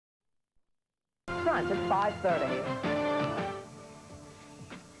front at 5:30.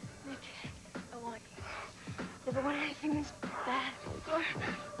 Nick, I want you. Never want anything this bad before.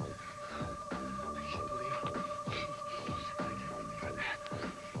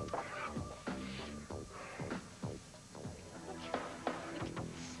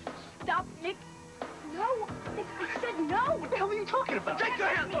 Stop, Nick. No. Nick, I said no. What the hell are you talking about? Take your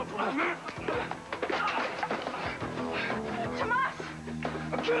hands off of me! Tomas!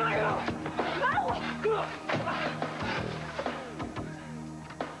 I'm killing you! No!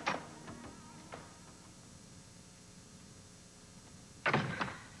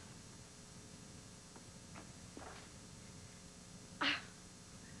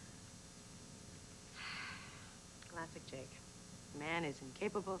 Classic Jake. Man is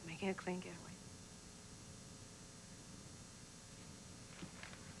incapable of making a clean getaway.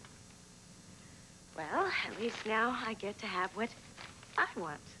 Well, at least now I get to have what I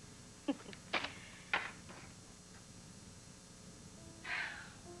want.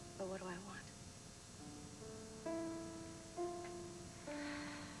 But what do I want?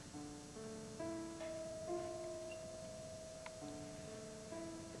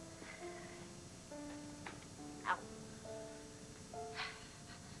 Ow.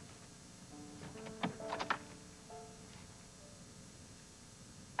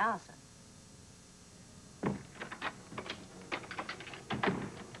 Allison.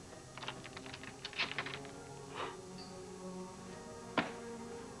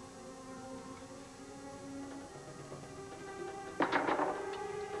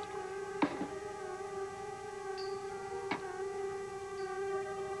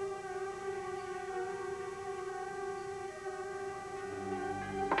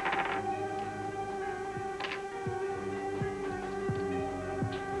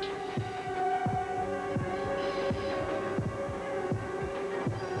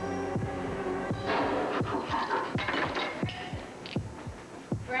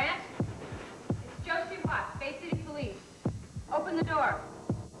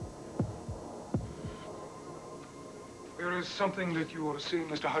 There is something that you ought to see,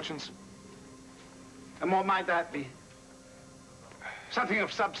 Mr. Hutchins. And what might that be? Something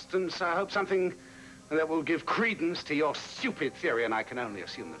of substance, I hope, something that will give credence to your stupid theory, and I can only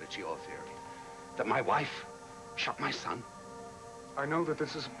assume that it's your theory, that my wife shot my son. I know that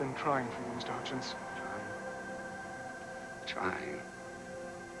this has been trying for you, Mr. Hutchins. Trying.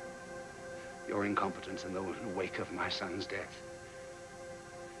 Your incompetence in the wake of my son's death.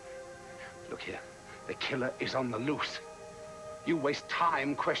 Look here, the killer is on the loose. You waste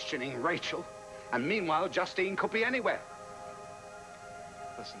time questioning Rachel, and meanwhile, Justine could be anywhere.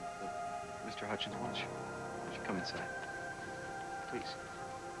 Listen, Mr. Hutchins, why don't you come inside? Please.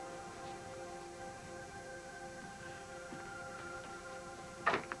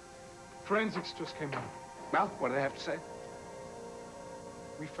 Forensics just came in. Well, what do they have to say?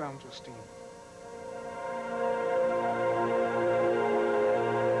 We found Justine.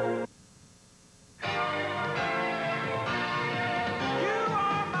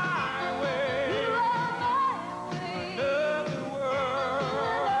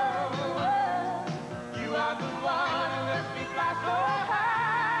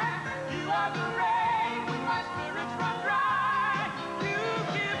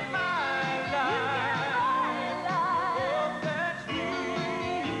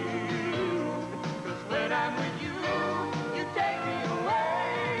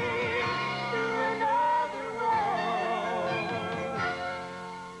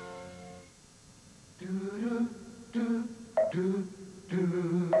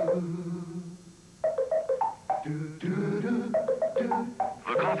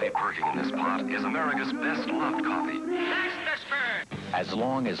 As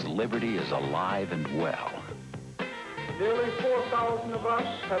long as liberty is alive and well. Nearly 4,000 of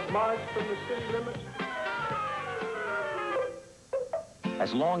us have marched from the city limits.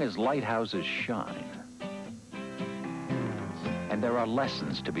 As long as lighthouses shine. And there are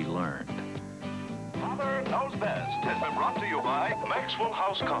lessons to be learned. Father Knows Best has been brought to you by Maxwell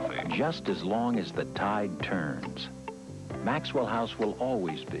House Coffee. Just as long as the tide turns, Maxwell House will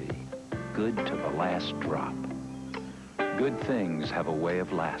always be good to the last drop. Good things have a way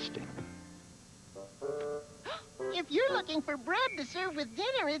of lasting. If you're looking for bread to serve with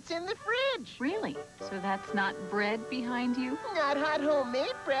dinner, it's in the fridge. Really? So that's not bread behind you? Not hot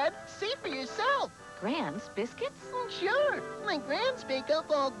homemade bread. See for yourself. Grand's biscuits? Sure. My Grand's bake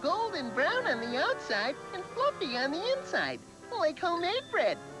up all golden brown on the outside and fluffy on the inside. Like homemade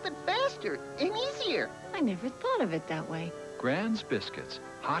bread, but faster and easier. I never thought of it that way. Grand's biscuits,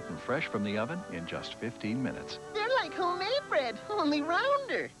 hot and fresh from the oven in just 15 minutes. They're like homemade bread, only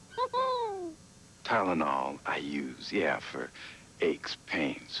rounder. Tylenol I use, yeah, for aches,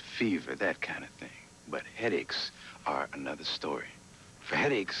 pains, fever, that kind of thing. But headaches are another story. For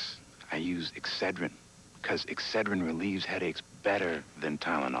headaches, I use Excedrin, because Excedrin relieves headaches better than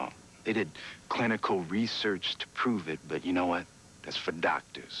Tylenol. They did clinical research to prove it, but you know what? That's for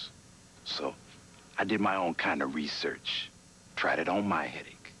doctors. So I did my own kind of research, tried it on my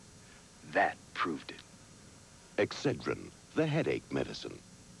headache. That proved it. Excedrin, the headache medicine.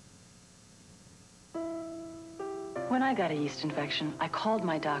 When I got a yeast infection, I called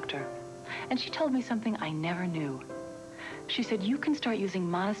my doctor, and she told me something I never knew. She said, you can start using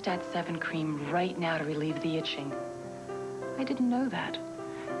Monistat 7 cream right now to relieve the itching. I didn't know that.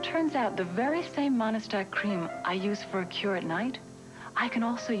 Turns out the very same Monistat cream I use for a cure at night, I can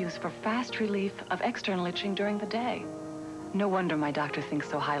also use for fast relief of external itching during the day. No wonder my doctor thinks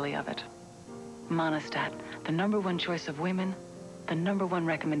so highly of it. Monistat, the #1 choice of women, the #1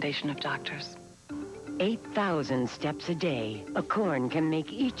 recommendation of doctors. 8,000 steps a day. A corn can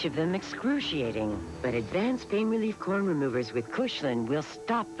make each of them excruciating. But advanced pain relief corn removers with Cushlan will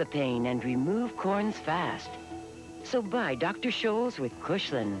stop the pain and remove corns fast. So buy Dr. Scholl's with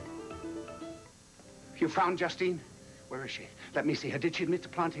Cushlan. You found Justine? Where is she? Let me see her. Did she admit to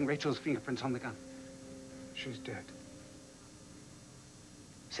planting Rachel's fingerprints on the gun? She's dead.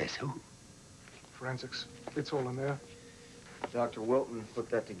 Says who? Forensics. It's all in there. Dr. Wilton put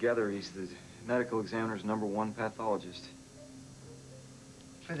that together. He's the medical examiner's #1 pathologist.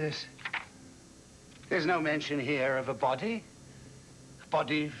 For this, there's no mention here of a body.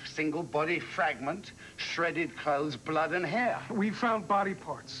 Body, single body fragment, shredded clothes, blood and hair. We found body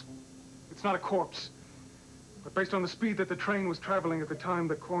parts. It's not a corpse. But based on the speed that the train was traveling at the time,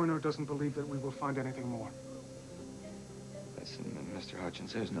 the coroner doesn't believe that we will find anything more. Listen, Mr.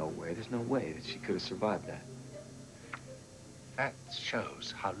 Hutchins, there's no way that she could have survived that. That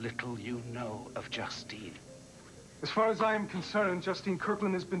shows how little you know of Justine. As far as I am concerned, Justine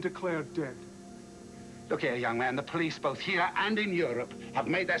Kirkland has been declared dead. Look here, young man. The police, both here and in Europe, have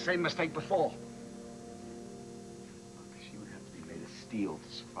made that same mistake before. She would have to be made of steel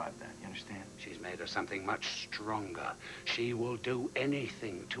to survive that, you understand? She's made of something much stronger. She will do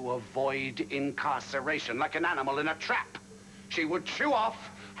anything to avoid incarceration, like an animal in a trap. She would chew off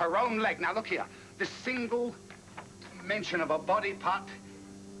her own leg. Now, look here. This single mention of a body part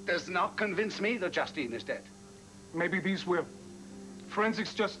does not convince me that Justine is dead. Maybe these will.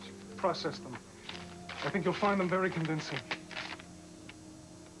 Forensics just processed them. I think you'll find them very convincing.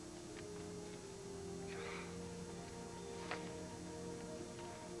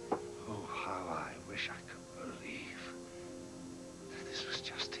 Oh, how I wish I could believe that this was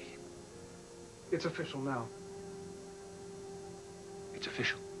Justine. It's official now. It's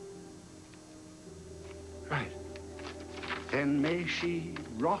official. Right. Then may she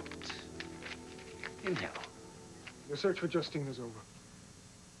rot in hell. The search for Justine is over.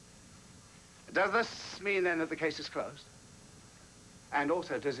 Does this mean, then, that the case is closed? And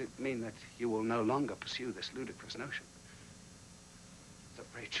also, does it mean that you will no longer pursue this ludicrous notion that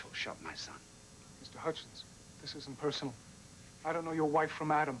Rachel shot my son? Mr. Hutchins, this isn't personal. I don't know your wife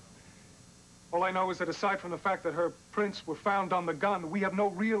from Adam. All I know is that aside from the fact that her prints were found on the gun, we have no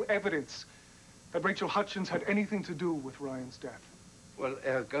real evidence that Rachel Hutchins had anything to do with Ryan's death. Well,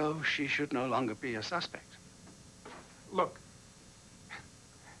 ergo, she should no longer be a suspect. Look,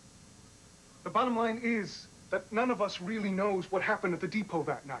 the bottom line is that none of us really knows what happened at the depot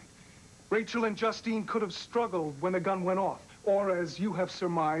that night. Rachel and Justine could have struggled when the gun went off. Or, as you have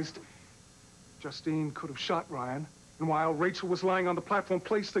surmised, Justine could have shot Ryan, and while Rachel was lying on the platform,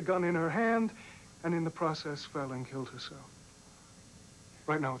 placed the gun in her hand, and in the process fell and killed herself.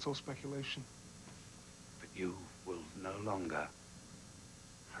 Right now, it's all speculation. But you will no longer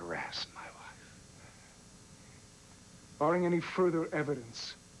harass my wife. Barring any further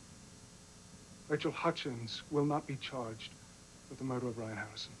evidence, Rachel Hutchins will not be charged with the murder of Ryan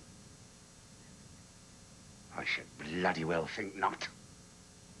Harrison. I should bloody well think not.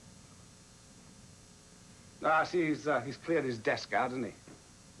 Ah, see, he's cleared his desk out, hasn't he?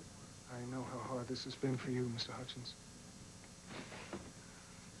 I know how hard this has been for you, Mr. Hutchins.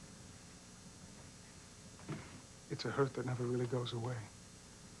 It's a hurt that never really goes away.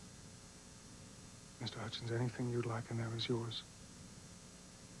 Mr. Hutchins, anything you'd like in there is yours.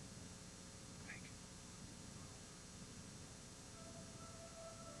 Thank you.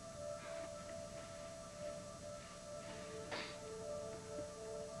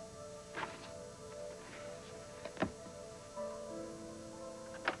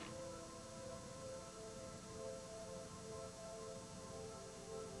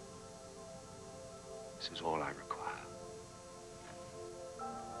 This is all I require.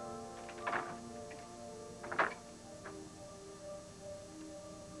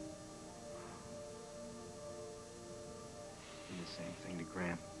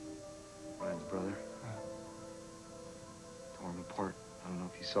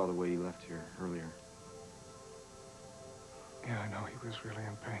 if you saw the way he left here earlier. Yeah, I know. He was really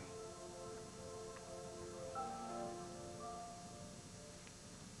in pain.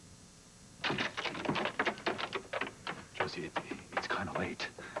 Josie, it's kind of late.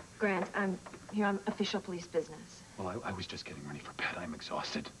 Grant, I'm here on official police business. Well, I was just getting ready for bed. I'm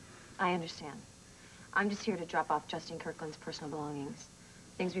exhausted. I understand. I'm just here to drop off Justine Kirkland's personal belongings.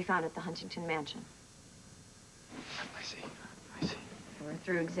 Things we found at the Huntington Mansion. I see. We're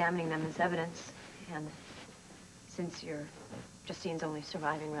through examining them as evidence, and since you're Justine's only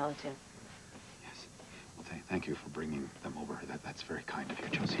surviving relative. Yes. Well, thank you for bringing them over. That's very kind of you,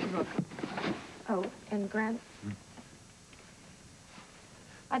 Josie. Look. Oh, and Grant,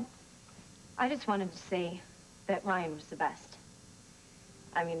 I just wanted to say that Ryan was the best.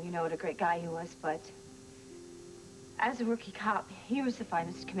 I mean, you know what a great guy he was, but as a rookie cop, he was the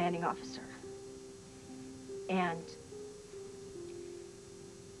finest commanding officer. And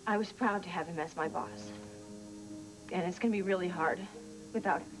I was proud to have him as my boss. And it's gonna be really hard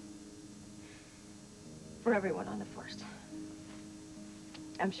without him. For everyone on the force.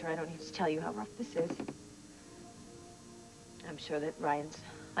 I'm sure I don't need to tell you how rough this is. I'm sure that Ryan's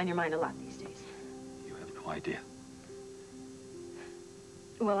on your mind a lot these days. You have no idea.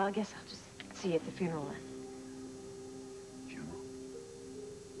 Well, I guess I'll just see you at the funeral then. Funeral?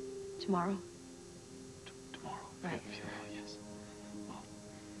 Tomorrow? Tomorrow? Right. Funeral, yes. Well,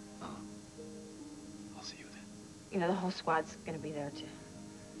 I'll see you then. You know, the whole squad's gonna be there to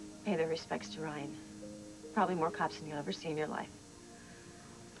pay their respects to Ryan. Probably more cops than you'll ever see in your life.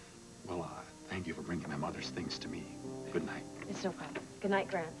 Well, thank you for bringing my mother's things to me. Good night. It's no problem. Good night,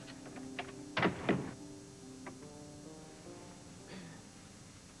 Grant.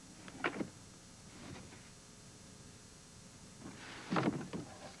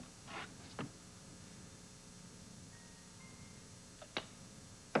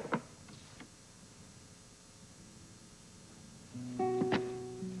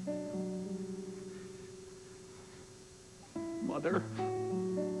 Mother,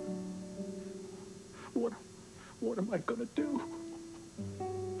 what am I gonna do?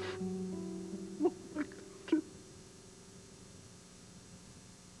 What am I gonna do?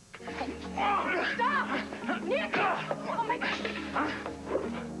 Stop! Nick! Oh my gosh!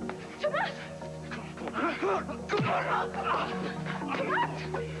 Tomas! Come on! Nick!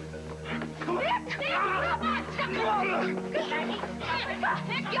 Come on!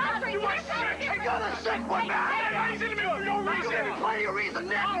 Nick, you're sick! You're the sick one, man! He's in the middle of no reason! Plenty of reason,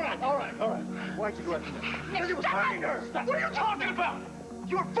 Nick! All right. Why'd you go after that? Because he was hurting her! What are you talking about?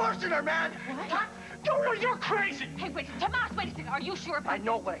 You were forcing her, man! What? No, you're crazy! Hey, wait, Tomas, wait a second. Are you sure about I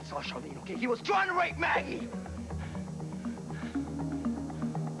know what I saw, Charlene, okay? He was trying to rape Maggie!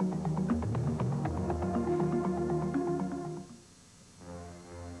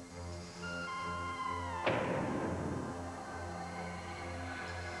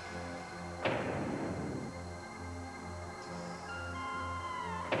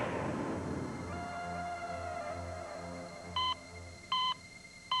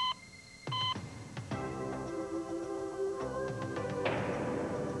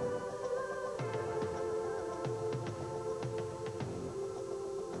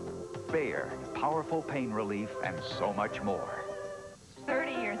 Bayer, powerful pain relief, and so much more.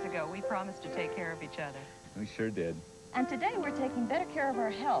 30 years ago, we promised to take care of each other. We sure did. And today, we're taking better care of our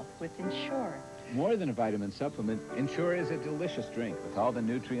health with Ensure. More than a vitamin supplement, Ensure is a delicious drink with all the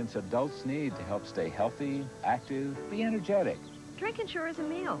nutrients adults need to help stay healthy, active, be energetic. Drink Ensure as a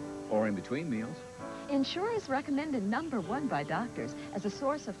meal. Or in between meals. Ensure is recommended #1 by doctors as a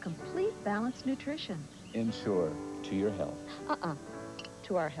source of complete balanced nutrition. Ensure, to your health.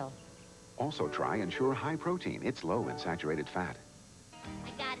 To our health. Also try Ensure High Protein. It's low in saturated fat.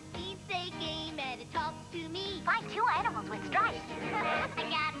 I got a Sensei game and it talks to me. Find 2 animals with stripes. I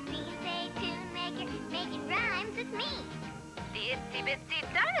got a Sensei tune maker making rhymes with me. The Itsy Bitsy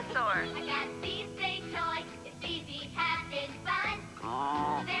Dinosaur. I got a Sensei toy. It's easy, fast, and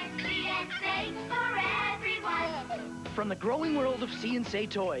fun. There's Sensei for everyone. From the growing world of C&Say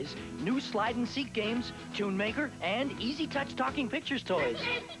toys, new slide and seek games, tune maker, and easy touch talking pictures toys.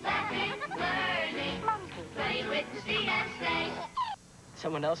 Laughing, learning, playing with the C&Say.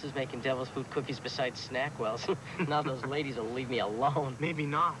 Someone else is making devil's food cookies besides Snackwell's. Now those ladies will leave me alone. Maybe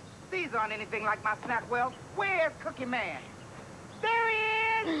not. These aren't anything like my Snackwells. Where's Cookie Man? There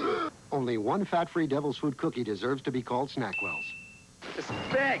he is! Only one fat-free Devil's Food cookie deserves to be called Snackwells. This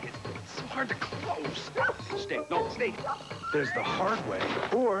bag, it's so hard to close. Stay. There's the hard way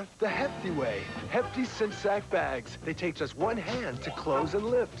or the hefty way. Hefty cinch sack bags. They take just one hand to close and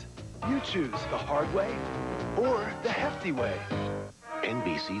lift. You choose the hard way or the hefty way.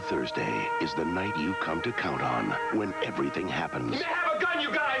 NBC Thursday is the night you come to count on when everything happens. You may have a gun,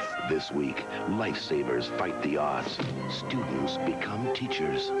 you guys! This week, lifesavers fight the odds. Students become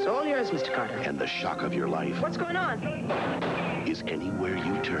teachers. It's all yours, Mr. Carter. And the shock of your life What's going on? is anywhere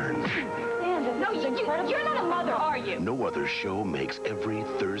you turn. No, you're not a mother, are you? No other show makes every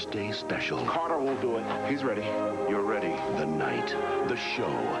Thursday special. Carter will do it. He's ready. You're ready. The night, the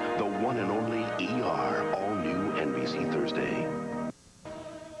show, the one and only ER, all new NBC Thursday.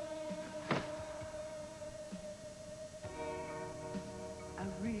 I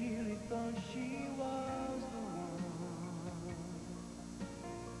really thought she was the one.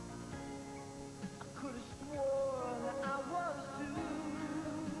 I could have sworn that I was too.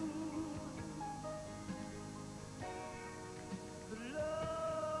 The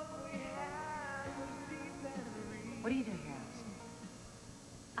love we had was deep and real. What do you do here, Allison?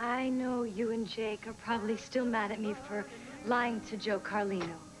 I know you and Jake are probably still mad at me for lying to Joe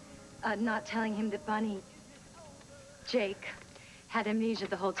Carlino. Not telling him that Jake, had amnesia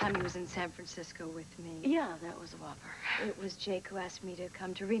the whole time he was in San Francisco with me. Yeah, that was a whopper. It was Jake who asked me to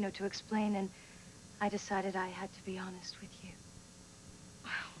come to Reno to explain, and I decided I had to be honest with you.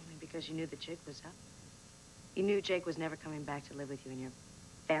 Only because you knew that Jake was up. You knew Jake was never coming back to live with you in your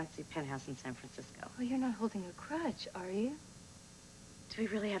fancy penthouse in San Francisco. Well, you're not holding a grudge, are you? Do we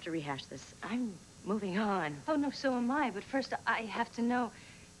really have to rehash this? I'm moving on. Oh, no, so am I. But first, I have to know,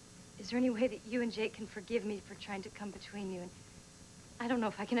 is there any way that you and Jake can forgive me for trying to come between you? And I don't know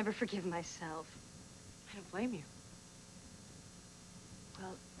if I can ever forgive myself. I don't blame you.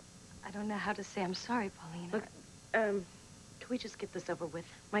 Well, I don't know how to say I'm sorry, Paulina. Look, can we just get this over with?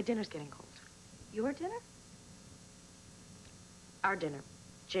 My dinner's getting cold. Your dinner? Our dinner.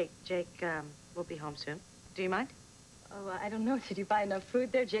 Jake will be home soon. Do you mind? Oh, I don't know. Did you buy enough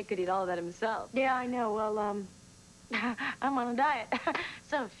food there? Jake could eat all of that himself. Yeah, I know. Well, I'm on a diet.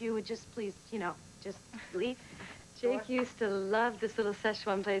 So if you would just please, just leave. Jake used to love this little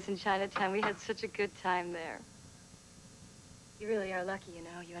Szechuan place in Chinatown. We had such a good time there. You really are lucky, you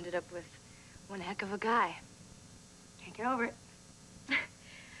know. You ended up with one heck of a guy. Can't get over it.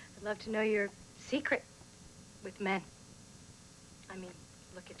 I'd love to know your secret with men. I mean,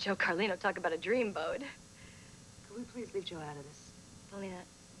 look at Joe Carlino, talk about a dreamboat. Could we please leave Joe out of this? Paulina,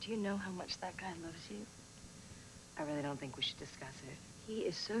 do you know how much that guy loves you? I really don't think we should discuss it. He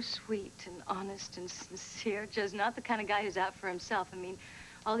is so sweet and honest and sincere. Joe's not the kind of guy who's out for himself. I mean,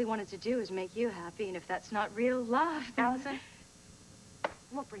 all he wanted to do is make you happy, and if that's not real love... Allison,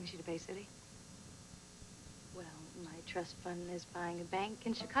 what brings you to Bay City? Well, my trust fund is buying a bank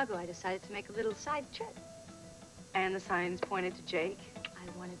in Chicago. I decided to make a little side trip. And the signs pointed to Jake?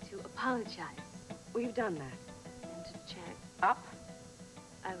 I wanted to apologize. Well, you've done that. And to check. Up?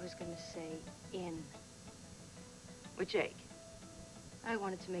 I was going to say in. With Jake? I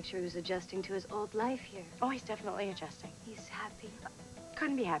wanted to make sure he was adjusting to his old life here. Oh, he's definitely adjusting. He's happy.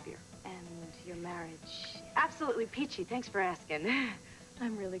 Couldn't be happier. And your marriage? Absolutely peachy. Thanks for asking.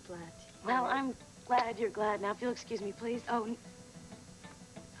 I'm really glad. Well, I'm glad you're glad. Now, if you'll excuse me, please. Oh,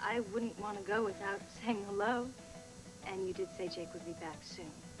 I wouldn't want to go without saying hello. And you did say Jake would be back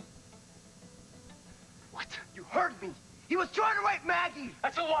soon. What? You heard me. He was trying to rape Maggie.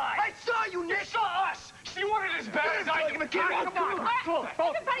 That's a lie. I saw you, Nick. You saw us. She wanted it as bad as I did. Come on.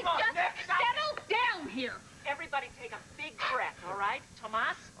 Everybody just settle down here. Everybody take a big breath, all right?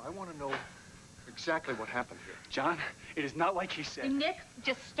 Tomas? I want to know exactly what happened here. John, it is not like he said. Nick,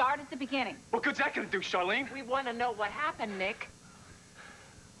 just start at the beginning. What good's that going to do, Charlene? We want to know what happened, Nick.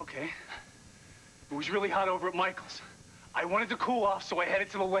 Okay. It was really hot over at Michael's. I wanted to cool off, so I headed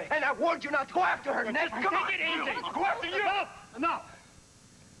to the lake. And I warned you not to go after her, Nick. Come on. Take it easy. I'll go after you. Enough.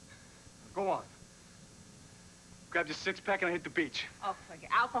 Go on. Grabbed a six-pack and I hit the beach. Oh, for your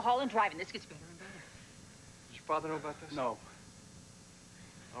alcohol and driving. This gets better and better. Does your father know about this? No.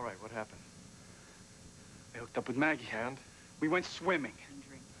 All right, what happened? I hooked up with Maggie. And? We went swimming.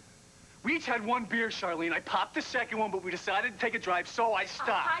 We each had one beer, Charlene. I popped the second one, but we decided to take a drive, so I stopped.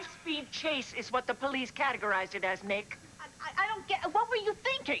 A high-speed chase is what the police categorized it as, Nick. I don't get... What were you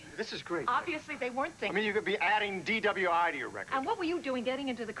thinking? This is great. Obviously, they weren't thinking. I mean, you could be adding DWI to your record. And what were you doing getting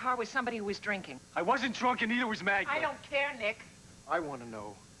into the car with somebody who was drinking? I wasn't drunk, and neither was Maggie. I don't care, Nick. I want to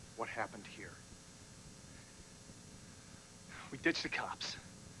know what happened here. We ditched the cops.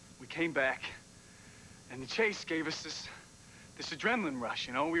 We came back, and the chase gave us this adrenaline rush,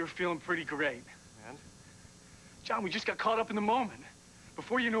 you know? We were feeling pretty great. And? John, we just got caught up in the moment.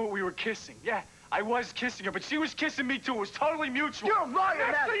 Before you knew it, we were kissing. Yeah, I was kissing her, but she was kissing me too. It was totally mutual. You're a liar,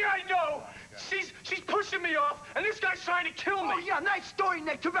 Next man. thing I know, she's pushing me off, and this guy's trying to kill me. Oh, yeah, nice story,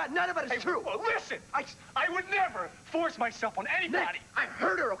 Nick. Too bad none of it is true. Well, listen, I would never force myself on anybody. Nick, I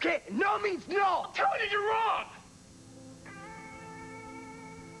heard her, okay? No means no. I'm telling you, you're wrong.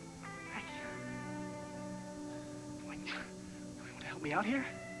 You want to help me out here?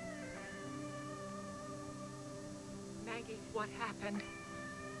 Maggie, what happened?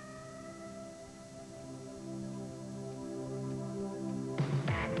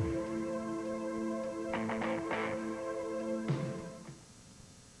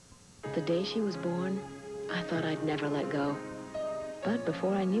 The day she was born, I thought I'd never let go. But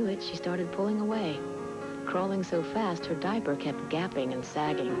before I knew it, she started pulling away. Crawling so fast, her diaper kept gapping and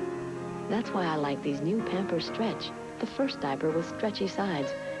sagging. That's why I like these new Pampers Stretch. The first diaper with stretchy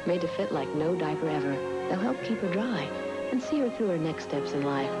sides, made to fit like no diaper ever. They'll help keep her dry and see her through her next steps in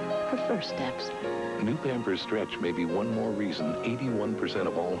life, her first steps. New Pampers Stretch may be one more reason 81%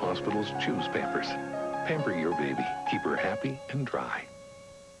 of all hospitals choose Pampers. Pamper your baby. Keep her happy and dry.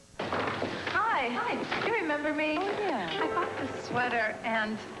 Hi. You remember me? Oh, yeah. I bought this sweater,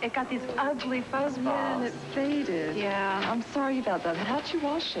 and it got these ugly fuzz balls. Yeah, and it faded. Yeah. I'm sorry about that. How'd you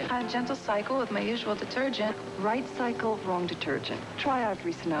wash it? A gentle cycle with my usual detergent. Right cycle, wrong detergent. Try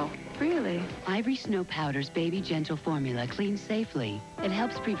Ivory Snow. Really? Ivory Snow Powder's Baby Gentle formula cleans safely. It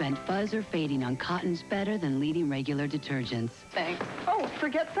helps prevent fuzz or fading on cottons better than leading regular detergents. Thanks. Oh,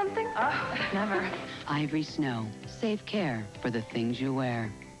 forget something? Never. Ivory Snow. Safe care for the things you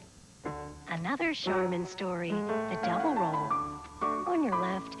wear. Another Charmin story, the double roll. On your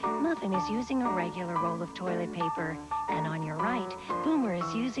left, Muffin is using a regular roll of toilet paper. And on your right, Boomer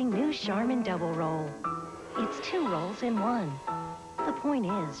is using new Charmin double roll. It's 2 rolls in one. The point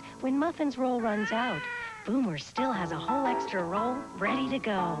is, when Muffin's roll runs out, Boomer still has a whole extra roll ready to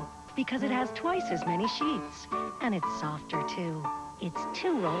go. Because it has twice as many sheets. And it's softer, too. It's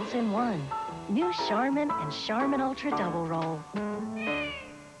 2 rolls in one. New Charmin and Charmin Ultra Double Roll.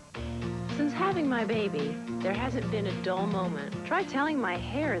 Since having my baby, there hasn't been a dull moment. Try telling my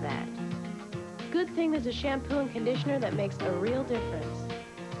hair that. Good thing there's a shampoo and conditioner that makes a real difference.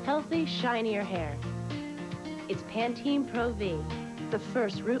 Healthy, shinier hair. It's Pantene Pro V, the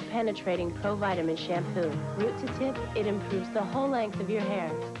first root-penetrating pro-vitamin shampoo. Root to tip, it improves the whole length of your hair.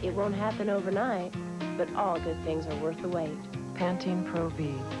 It won't happen overnight, but all good things are worth the wait. Pantene Pro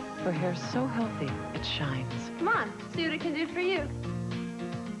V. For hair so healthy, it shines. Come on, see what it can do for you.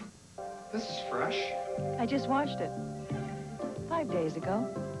 This is fresh. I just washed it 5 days ago.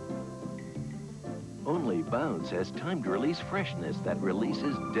 Only Bounce has time-to-release freshness that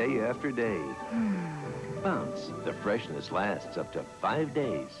releases day after day. Bounce, the freshness lasts up to 5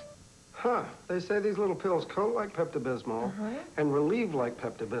 days. Huh. They say these little pills coat like Pepto-Bismol and relieve like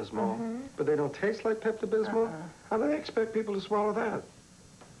Pepto-Bismol, but they don't taste like Pepto-Bismol? How do they expect people to swallow that?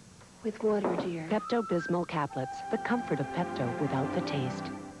 With water, dear. Pepto-Bismol caplets, the comfort of Pepto without the taste.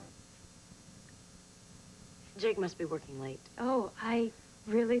 Jake must be working late. Oh, I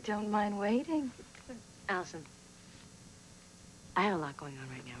really don't mind waiting. Allison, I have a lot going on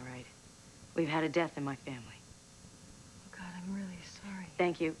right now, right? We've had a death in my family. Oh, God, I'm really sorry.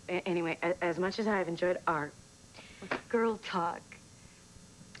 Thank you. Anyway, as much as I've enjoyed our girl talk.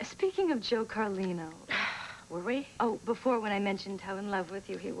 Speaking of Joe Carlino. Were we? Oh, before when I mentioned how in love with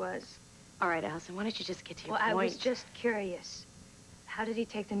you he was. All right, Allison, why don't you just get to your point? point? I was just curious. How did he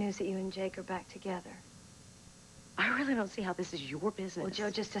take the news that you and Jake are back together? I really don't see how this is your business. Well, Joe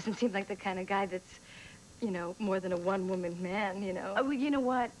just doesn't seem like the kind of guy that's, you know, more than a one-woman man, you know. Oh, well, you know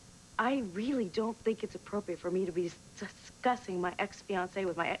what? I really don't think it's appropriate for me to be discussing my ex-fiancé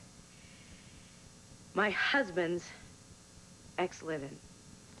with my husband's ex-live-in.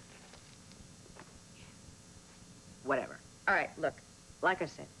 Whatever. All right, look, like I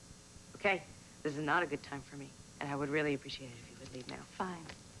said, okay? This is not a good time for me, and I would really appreciate it if you would leave now.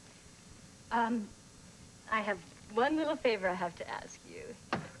 Fine. I have one little favor I have to ask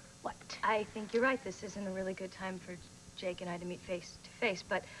you. What? I think you're right. This isn't a really good time for Jake and I to meet face to face,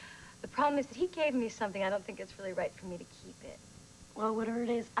 but the problem is that he gave me something. I don't think it's really right for me to keep it. Well, whatever it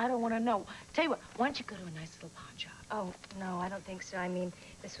is, I don't want to know. Tell you what, why don't you go to a nice little pawn shop? Oh, no, I don't think so. I mean,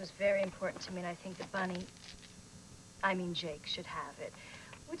 this was very important to me, and I think that Jake should have it.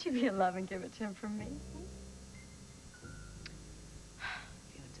 Would you be a love and give it to him from me?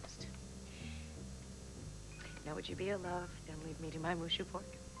 If you insist. Now, would you be a love and leave me to my mushu pork?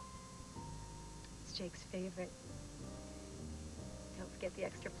 It's Jake's favorite. Don't forget the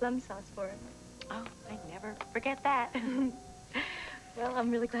extra plum sauce for it. Oh, I never forget that. Well, I'm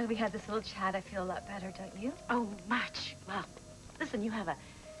really glad we had this little chat. I feel a lot better, don't you? Oh, much. Well, listen, you have a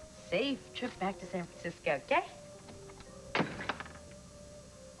safe trip back to San Francisco, okay?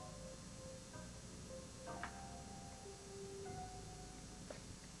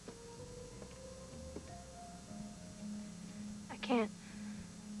 I can't.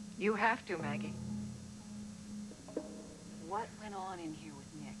 You have to, Maggie. What went on in here with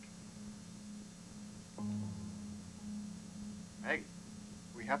Nick? Maggie,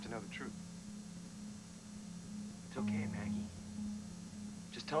 we have to know the truth. It's okay, Maggie.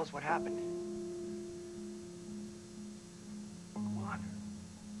 Just tell us what happened. Go on.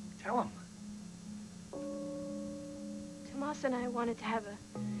 Tell him. Tomas and I wanted to have a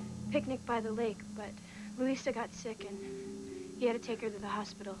picnic by the lake, but Luisa got sick and he had to take her to the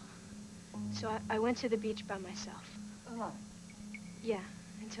hospital. So I went to the beach by myself. Alone? Yeah,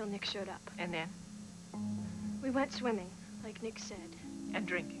 until Nick showed up. And then? We went swimming, like Nick said. And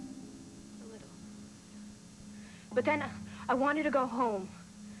drinking? A little. But then I wanted to go home.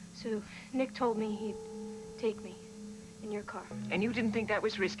 So Nick told me he'd take me in your car. And you didn't think that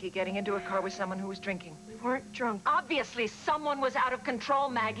was risky, getting into a car with someone who was drinking? We weren't drunk. Obviously, someone was out of control,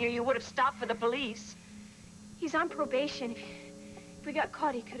 Maggie, or you would have stopped for the police. He's on probation. If we got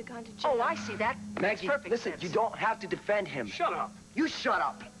caught, he could have gone to jail. Oh, I see that. Maggie, Makes perfect listen, sense. you don't have to defend him. Shut up. You shut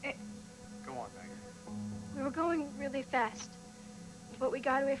up. Go on, Maggie. We were going really fast, but we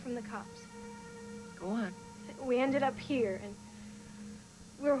got away from the cops. Go on. We ended up here, and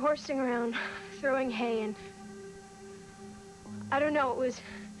we were horsing around, throwing hay, and I don't know, it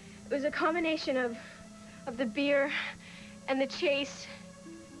was a combination of the beer and the chase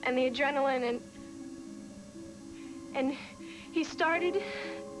and the adrenaline, and he started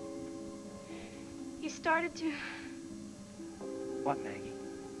to... What, Maggie?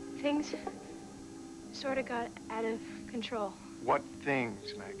 Things sort of got out of control. What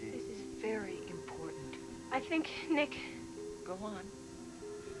things, Maggie? This is very important. I think Nick... Go on.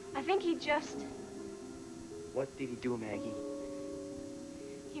 I think he just... What did he do, Maggie?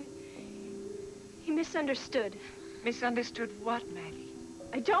 He misunderstood. Misunderstood what, Maggie?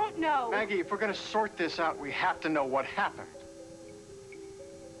 I don't know. Maggie, if we're gonna sort this out, we have to know what happened.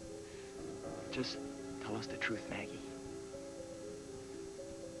 Just tell us the truth, Maggie.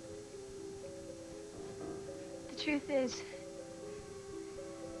 The truth is,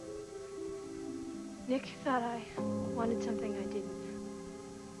 Nick thought I wanted something I didn't.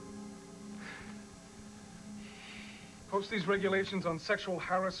 Post these regulations on sexual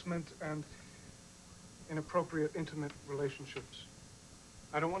harassment and inappropriate intimate relationships.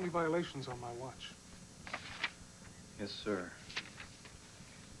 I don't want any violations on my watch. Yes, sir.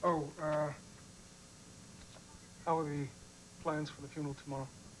 Oh, how are the plans for the funeral tomorrow?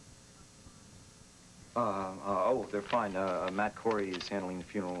 Oh, they're fine. Matt Corey is handling the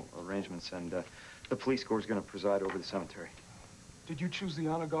funeral arrangements, and the police corps is going to preside over the cemetery. Did you choose the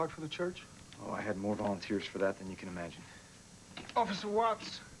honor guard for the church? Oh, I had more volunteers for that than you can imagine. Officer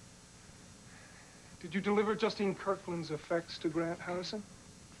Watts, did you deliver Justine Kirkland's effects to Grant Harrison?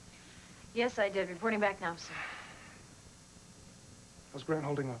 Yes, I did. Reporting back now, sir. How's Grant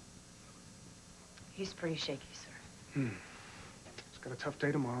holding up? He's pretty shaky, sir. He's got a tough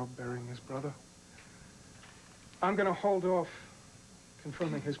day tomorrow, burying his brother. I'm gonna hold off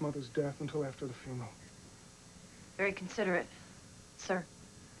confirming his mother's death until after the funeral. Very considerate, sir.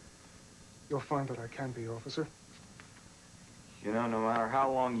 You'll find that I can be, officer. You know, no matter how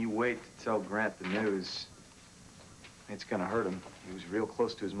long you wait to tell Grant the news, it's going to hurt him. He was real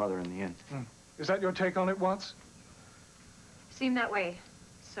close to his mother in the end. Is that your take on it, Watts? Seemed that way,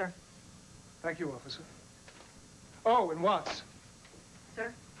 sir. Thank you, officer. Oh, and Watts.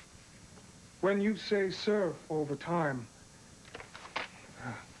 Sir? When you say sir all the time, it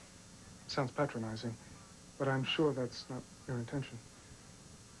sounds patronizing, but I'm sure that's not your intention.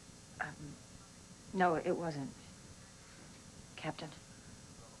 No, it wasn't, Captain.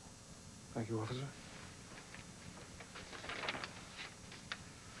 Thank you, officer.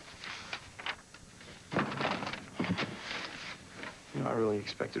 You know, I really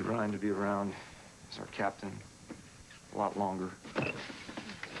expected Ryan to be around as our captain a lot longer.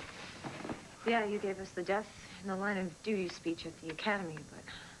 Yeah, you gave us the death in the line of duty speech at the academy, but...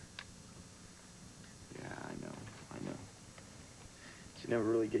 Yeah, I know. You never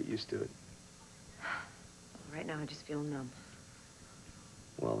really get used to it. Right now, I just feel numb.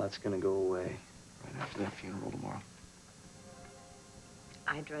 Well, that's gonna go away right after that funeral tomorrow.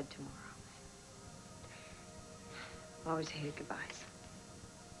 I dread tomorrow. I've always hated goodbyes.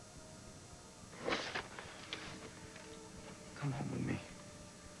 Come home with me.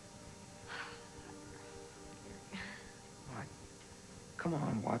 What? Come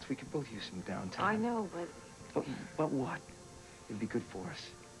on, Watts. We could both use some downtime. I know, but... But what? It'd be good for us.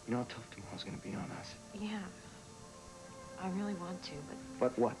 You know how tough tomorrow's gonna be on us. Yeah. I really want to, but...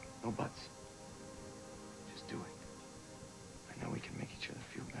 But what? No buts. Just do it. I know we can make each other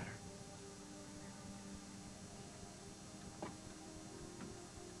feel better.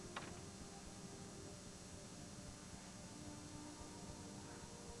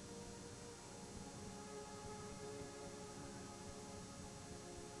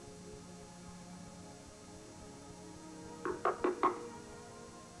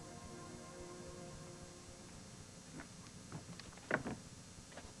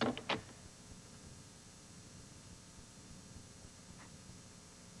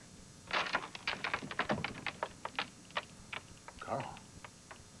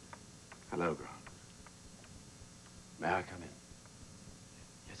 Hello, Grant. May I come in?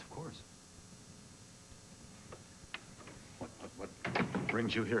 Yes, of course. What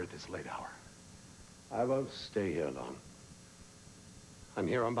brings you here at this late hour? I won't stay here long. I'm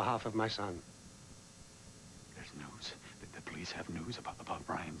here on behalf of my son. There's news. The police have news about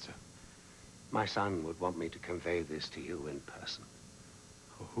Brian's... My son would want me to convey this to you in person.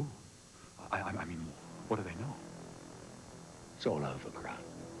 Who? I mean, what do they know? It's all over, Grant.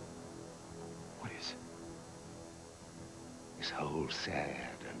 What is? This whole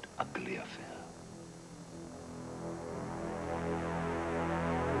sad and ugly affair.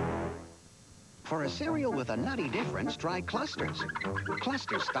 For a cereal with a nutty difference, try Clusters.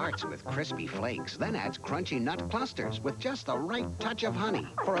 Clusters starts with crispy flakes, then adds crunchy nut clusters with just the right touch of honey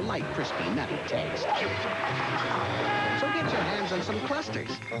for a light, crispy, nutty taste. So get your hands on some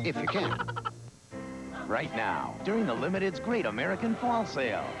Clusters, if you can. Right now, during the Limited's Great American Fall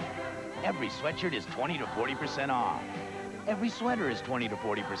Sale. Every sweatshirt is 20 to 40% off. Every sweater is 20 to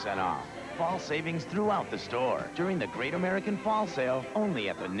 40% off. Fall savings throughout the store during the Great American Fall Sale, only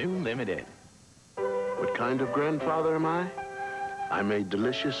at the new Limited. What kind of grandfather am I? I made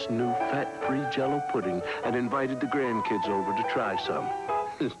delicious new fat-free Jell-O pudding and invited the grandkids over to try some.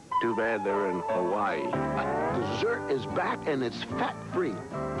 Too bad they're in Hawaii. Dessert is back and it's fat-free.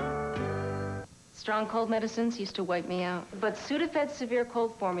 Strong cold medicines used to wipe me out. But Sudafed Severe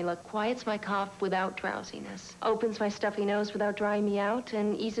Cold Formula quiets my cough without drowsiness, opens my stuffy nose without drying me out,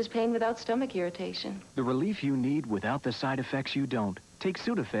 and eases pain without stomach irritation. The relief you need without the side effects you don't. Take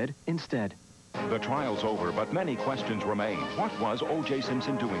Sudafed instead. The trial's over, but many questions remain. What was O.J.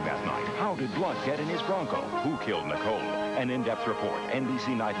 Simpson doing that night? How did blood get in his Bronco? Who killed Nicole? An in-depth report.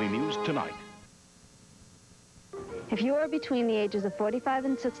 NBC Nightly News tonight. If you are between the ages of 45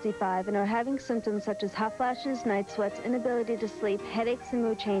 and 65 and are having symptoms such as hot flashes, night sweats, inability to sleep, headaches, and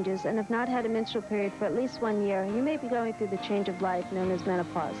mood changes, and have not had a menstrual period for at least 1 year, you may be going through the change of life known as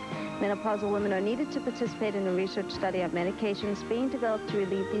menopause. Menopausal women are needed to participate in a research study of medications being developed to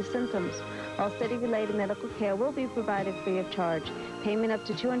relieve these symptoms. All study-related medical care will be provided free of charge. Payment up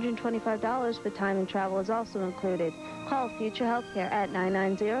to $225 for time and travel is also included. Call Future Healthcare at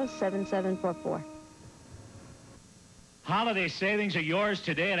 990-7744. Holiday savings are yours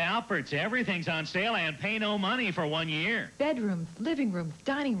today at Alpert's. Everything's on sale and pay no money for 1 year. Bedrooms, living rooms,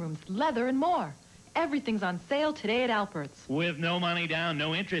 dining rooms, leather, and more. Everything's on sale today at Alpert's. With no money down,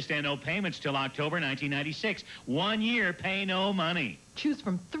 no interest, and no payments till October 1996. 1 year, pay no money. Choose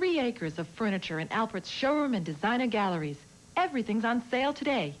from 3 acres of furniture in Alpert's showroom and designer galleries. Everything's on sale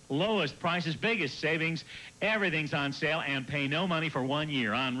today. Lowest prices, biggest savings. Everything's on sale and pay no money for 1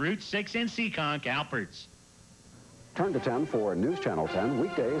 year on Route 6 in Seekonk, Alpert's. Turn to 10 for News Channel 10,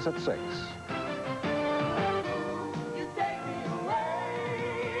 weekdays at 6.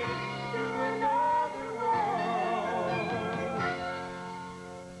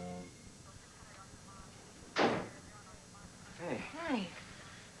 Hey. Hi.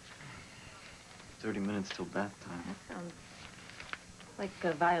 30 minutes till bath time. That sounds like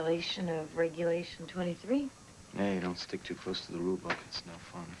a violation of Regulation 23. Hey, don't stick too close to the rule book. It's no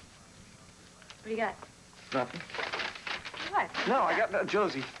fun. What do you got? Nothing. What? No, I got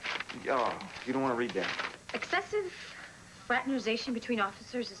Josie. Oh, you don't want to read that. Excessive fraternization between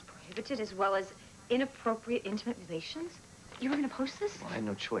officers is prohibited, as well as inappropriate intimate relations. You were going to post this? Well, I had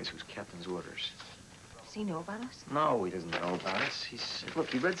no choice. It was captain's orders. Does he know about us? No, he doesn't know about us. Look,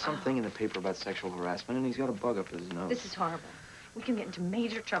 he read something in the paper about sexual harassment, and he's got a bug up his nose. This is horrible. We can get into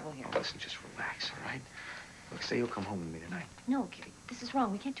major trouble here. Oh, listen, just relax, all right? Look, say you'll come home with me tonight. No, Gary, this is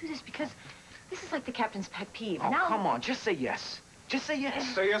wrong. We can't do this because this is like the captain's pet peeve. Oh, now... come on. Just say yes. Just say yes.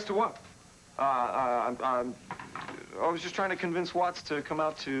 Say yes to what? I was just trying to convince Watts to come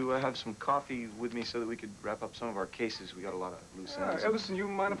out to have some coffee with me so that we could wrap up some of our cases. We got a lot of loose ends. Ellison, you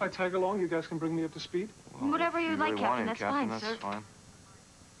mind if I tag along? You guys can bring me up to speed? Well, whatever you like, really Captain. That's fine, that's sir. Fine.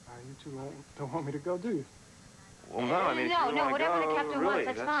 You two don't want me to go, do you? Well, no, I mean, if you no, wanna whatever go, the captain really,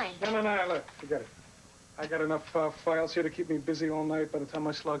 wants, that's fine. No, look, forget it. I got enough files here to keep me busy all night. By the time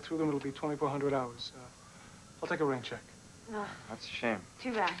I slog through them, it'll be 2,400 hours. I'll take a rain check. Oh, That's a shame.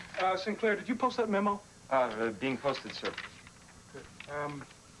 too bad. Sinclair, did you post that memo? Being posted, sir. Good.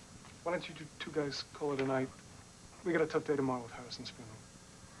 Why don't you two guys call it a night? We got a tough day tomorrow with Harrison's funeral.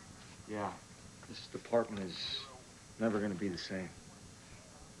 Yeah. This department is never going to be the same.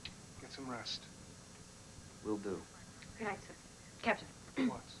 Get some rest. Will do. Good night, sir. Captain.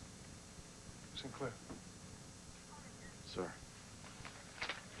 What? Sinclair. Sir.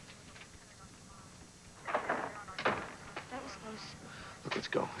 That was close. Look, let's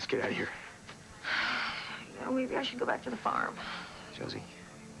go. Let's get out of here. You know, maybe I should go back to the farm. Josie,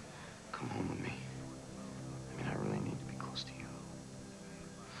 come home with me. I mean, I really need to be close to you.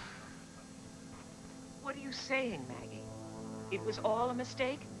 What are you saying, Maggie? It was all a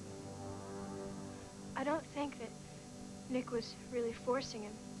mistake? I don't think that Nick was really forcing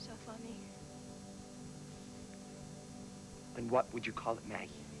himself on me. And what would you call it,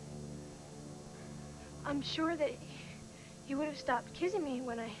 Maggie? I'm sure that he would have stopped kissing me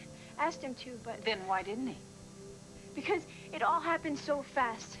when I asked him to, but... Then why didn't he? Because it all happened so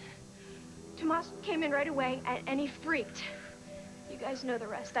fast. Tomas came in right away, and he freaked. You guys know the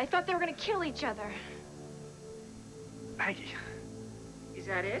rest. I thought they were gonna kill each other. Maggie. Is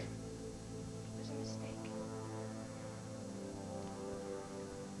that it? It was a mistake.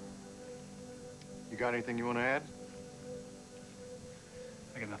 You got anything you want to add?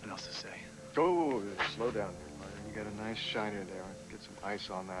 I got nothing else to say. Oh, slow down there, Martin. You got a nice shiner there. Get some ice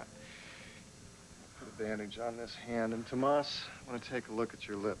on that. Put a bandage on this hand. And Tomas, I want to take a look at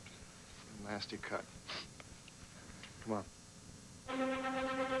your lip. A nasty cut. Come on.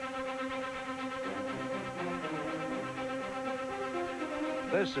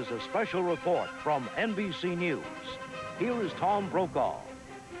 This is a special report from NBC News. Here is Tom Brokaw.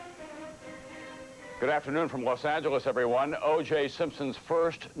 Good afternoon from Los Angeles, everyone. O.J. Simpson's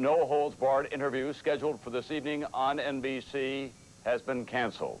first no-holds-barred interview scheduled for this evening on NBC has been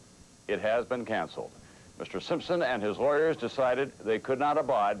canceled. It has been canceled. Mr. Simpson and his lawyers decided they could not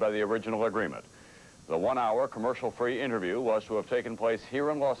abide by the original agreement. The one-hour commercial-free interview was to have taken place here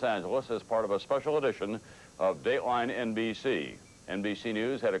in Los Angeles as part of a special edition of Dateline NBC. NBC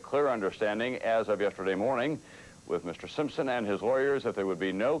News had a clear understanding as of yesterday morning with Mr. Simpson and his lawyers that there would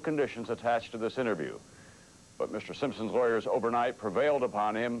be no conditions attached to this interview. But Mr. Simpson's lawyers overnight prevailed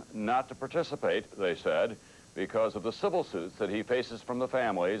upon him not to participate, they said, because of the civil suits that he faces from the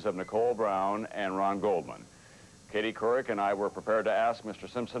families of Nicole Brown and Ron Goldman. Katie Couric and I were prepared to ask Mr.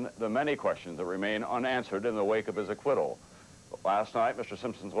 Simpson the many questions that remain unanswered in the wake of his acquittal. But last night, Mr.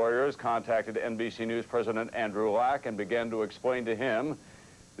 Simpson's lawyers contacted NBC News President Andrew Lack and began to explain to him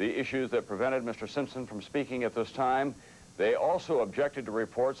the issues that prevented Mr. Simpson from speaking at this time. They also objected to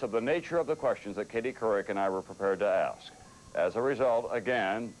reports of the nature of the questions that Katie Couric and I were prepared to ask. As a result,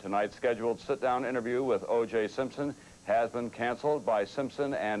 again, tonight's scheduled sit-down interview with O.J. Simpson has been canceled by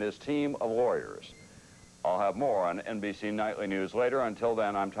Simpson and his team of lawyers. I'll have more on NBC Nightly News later. Until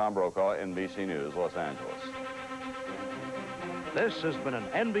then, I'm Tom Brokaw, NBC News, Los Angeles. This has been an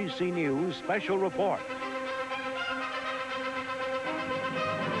NBC News special report.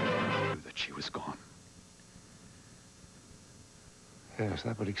 That she was gone. Yes,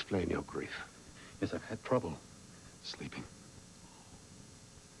 that would explain your grief. Yes, I've had trouble sleeping.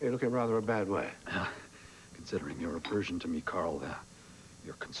 You look in rather a bad way. Considering your aversion to me, Carl,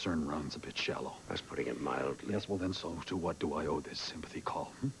 your concern runs a bit shallow. That's putting it mildly. Yes, well then, so to what do I owe this sympathy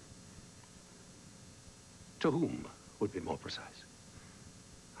call? To whom would be more precise?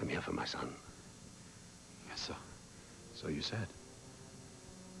 I'm here for my son. Yes, sir. So you said.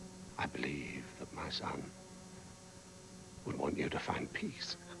 I believe that my son would want you to find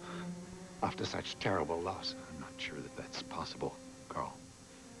peace after such terrible loss. I'm not sure that that's possible, Carl.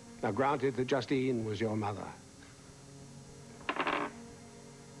 Now, granted that Justine was your mother.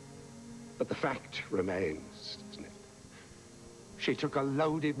 But the fact remains, doesn't it? She took a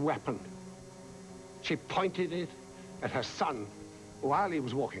loaded weapon. She pointed it at her son while he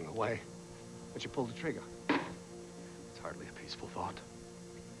was walking away, and she pulled the trigger. It's hardly a peaceful thought.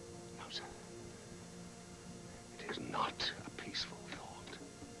 No, sir. It is not a peaceful thought.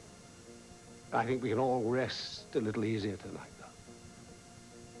 I think we can all rest a little easier tonight, though,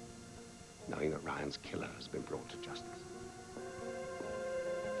 knowing that Ryan's killer has been brought to justice.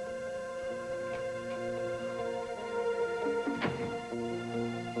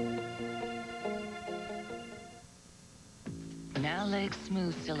 Now Leg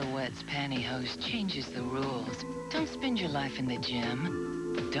Smooth Silhouette's pantyhose changes the rules. Don't spend your life in the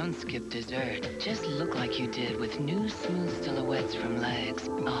gym. Don't skip dessert. Just look like you did with new smooth silhouettes from Legs.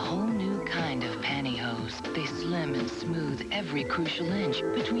 A whole new kind of pantyhose. They slim and smooth every crucial inch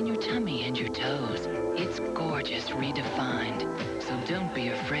between your tummy and your toes. It's gorgeous redefined. So don't be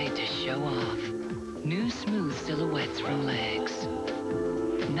afraid to show off. New smooth silhouettes from Legs.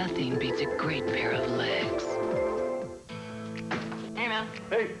 Nothing beats a great pair of legs. Hey, man.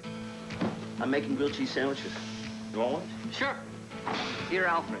 Hey. I'm making grilled cheese sandwiches. You want one? Sure. Dear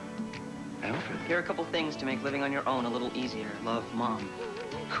Alfred. Alfred? Here are a couple things to make living on your own a little easier. Love, Mom.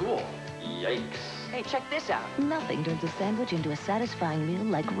 Cool. Yikes. Hey, check this out. Nothing turns a sandwich into a satisfying meal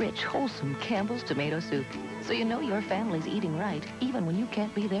like rich, wholesome Campbell's tomato soup. So you know your family's eating right, even when you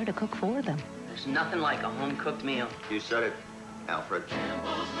can't be there to cook for them. There's nothing like a home-cooked meal. You said it, Alfred.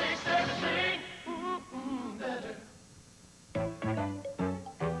 Campbell's makes everything better.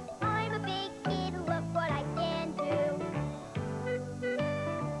 I'm a big kid, look what I can do.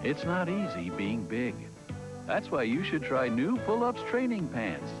 It's not easy being big. That's why you should try new Pull-Ups training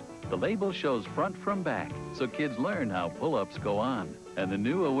pants. The label shows front from back, so kids learn how pull-ups go on. And the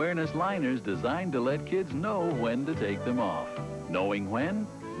new awareness liners designed to let kids know when to take them off. Knowing when,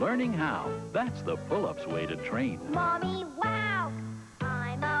 learning how. That's the Pull-Ups way to train. Mommy, wow!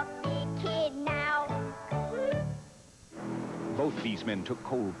 I'm a big kid now. Both these men took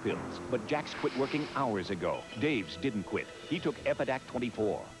cold pills, but Jack's quit working hours ago. Dave's didn't quit. He took Epidac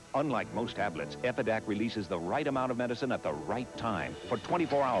 24. Unlike most tablets, Epidac releases the right amount of medicine at the right time for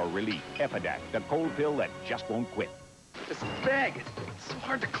 24-hour relief. Epidac, the cold pill that just won't quit. This bag, it's so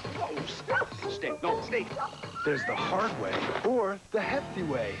hard to close. Stay. There's the hard way or the hefty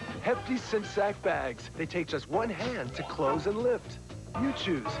way. Hefty cinch sack bags. They take just one hand to close and lift. You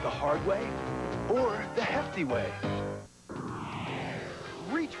choose the hard way or the hefty way.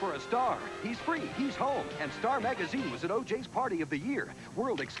 Reach for a star. He's free, he's home. And Star Magazine was at OJ's Party of the Year.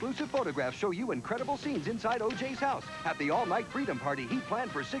 World-exclusive photographs show you incredible scenes inside OJ's house at the all-night freedom party he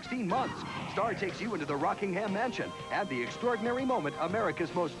planned for 16 months. Star takes you into the Rockingham Mansion and the extraordinary moment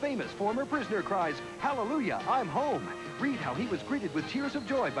America's most famous former prisoner cries, "Hallelujah, I'm home." Read how he was greeted with tears of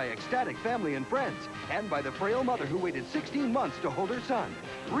joy by ecstatic family and friends, and by the frail mother who waited 16 months to hold her son.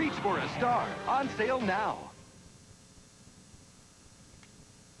 Reach for a star. On sale now.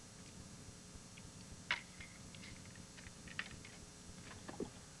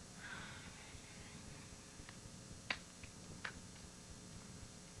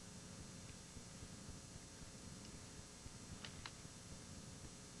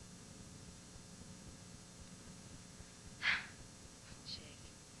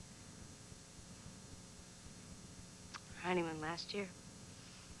 Honeymoon last year.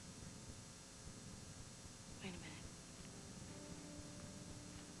 Wait a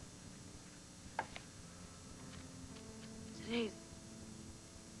minute. Today's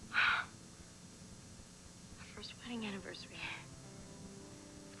our first wedding anniversary.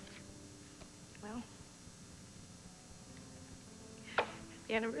 Well,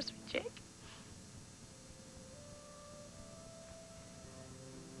 happy anniversary, Jake.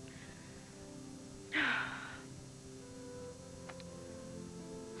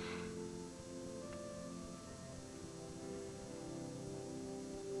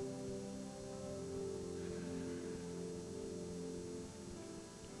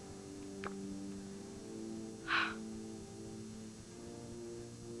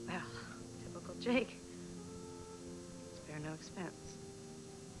 Jake, spare no expense.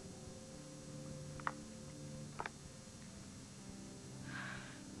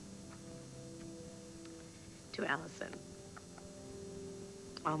 To Allison,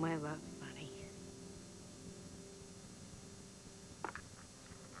 all my love, buddy.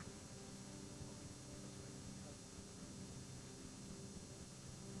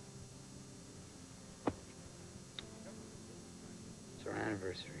 It's our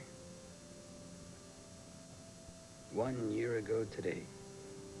anniversary. 1 year ago today.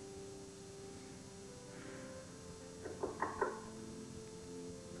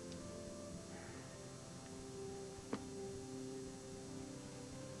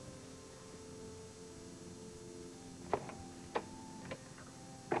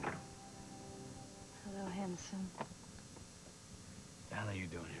 Hello, handsome. What the hell are you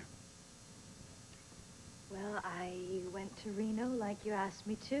doing here? Well, I went to Reno like you asked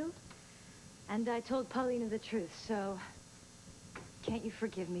me to. And I told Paulina the truth, so can't you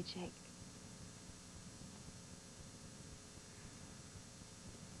forgive me, Jake?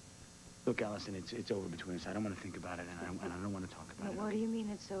 Look, Allison, it's over between us. I don't want to think about it, and I don't want to talk about it. What do you mean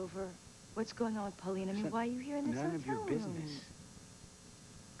it's over? What's going on with Paulina? I mean, why are you here in this None of your hotel room? business.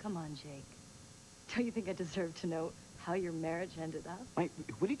 Come on, Jake. Don't you think I deserve to know? how your marriage ended up?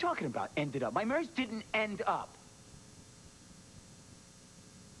 What are you talking about, ended up? My marriage didn't end up.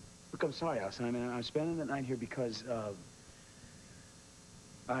 Look, I'm sorry, Allison. I mean, I'm spending the night here because,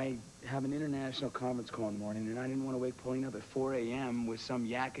 I have an international conference call in the morning, and I didn't want to wake Pauline up at 4 a.m. with some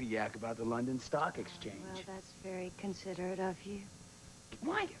yakety-yak about the London Stock Exchange. Well, that's very considerate of you.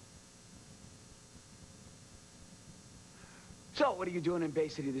 Why? So, what are you doing in Bay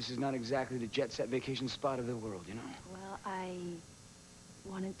City? This is not exactly the jet-set vacation spot of the world, you know? Well, I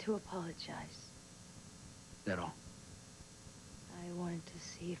wanted to apologize. That all? I wanted to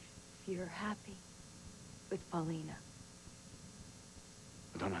see if you're happy with Paulina.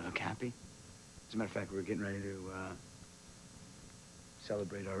 Don't I look happy? As a matter of fact, we're getting ready to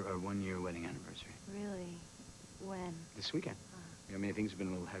celebrate our one-year wedding anniversary. Really? When? This weekend. I mean, things have been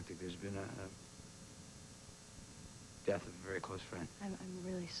a little hectic. There's been a death of a very close friend. I'm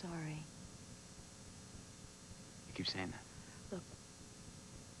really sorry. You keep saying that. Look,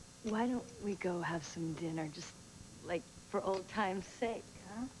 why don't we go have some dinner, just like for old time's sake,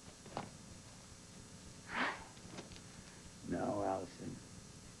 huh? No, Allison.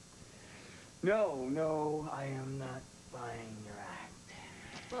 No, I am not buying your act.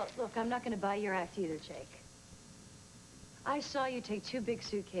 Well, look, I'm not going to buy your act either, Jake. I saw you take 2 big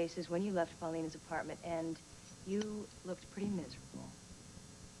suitcases when you left Paulina's apartment, and you looked pretty miserable.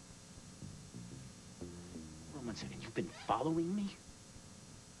 Hold on 1 second. You've been following me?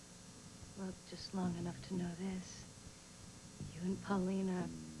 Well, just long enough to know this. You and Paulina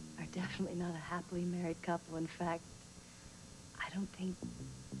are definitely not a happily married couple. In fact, I don't think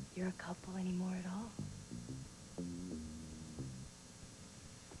you're a couple anymore at all.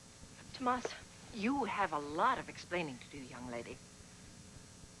 Tomas, you have a lot of explaining to do, young lady.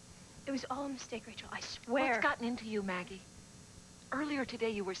 It was all a mistake, Rachel. I swear. What's gotten into you, Maggie? Earlier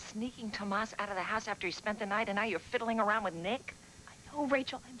today, you were sneaking Tomas out of the house after he spent the night, and now you're fiddling around with Nick? Oh,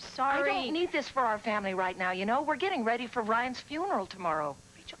 Rachel, I'm sorry. I don't need this for our family right now, you know? We're getting ready for Ryan's funeral tomorrow.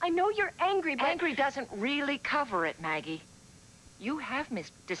 Rachel, I know you're angry, but... Angry doesn't really cover it, Maggie. You have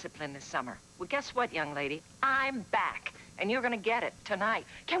missed discipline this summer. Well, guess what, young lady? I'm back, and you're gonna get it tonight.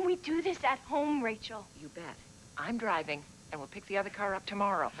 Can we do this at home, Rachel? You bet. I'm driving, and we'll pick the other car up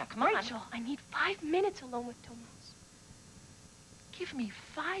tomorrow. Now, come on. Rachel, I need 5 minutes alone with Tomas. Give me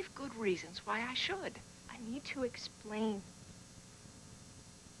 5 good reasons why I should. I need to explain.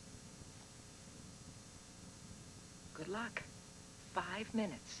 Good luck. 5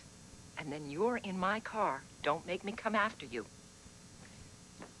 minutes. And then you're in my car. Don't make me come after you.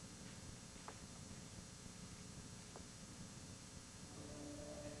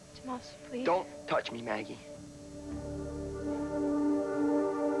 Tomas, please. Don't touch me, Maggie.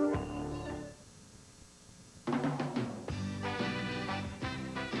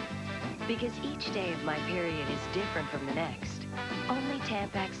 Because each day of my period is different from the next. Only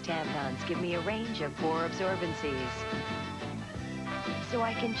Tampax tampons give me a range of 4 absorbencies. So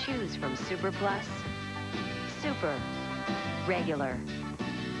I can choose from Super Plus, Super, Regular,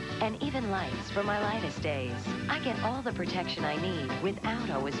 and even Lights for my lightest days. I get all the protection I need without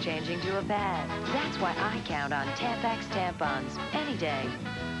always changing to a pad. That's why I count on Tampax tampons any day.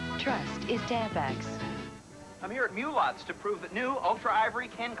 Trust is Tampax. I'm here at Mulots to prove that new Ultra Ivory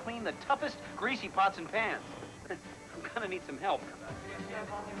can clean the toughest greasy pots and pans. I'm gonna need some help.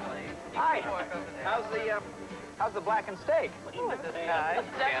 Hi. How's the blackened steak? Ooh,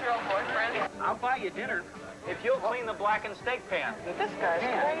 that's your old boyfriend. I'll buy you dinner if you'll clean the blackened steak pan. This guy's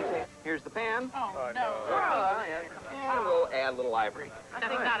crazy. Here's the pan. Oh, no. And we'll add a little ivory. I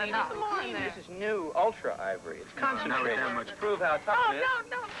think not enough. This is new Ultra Ivory. It's concentrated to prove how tough it is.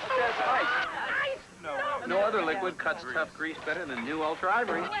 No. That's ice. No other liquid cuts tough grease better than new Ultra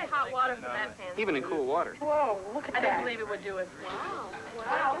Ivory. Hot water for that pan. Even in cool water. Whoa, look at that. I didn't believe it would do it.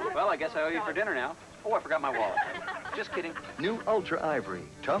 Wow. Well, I guess I owe you for dinner now. Oh, I forgot my wallet. Just kidding. New Ultra Ivory.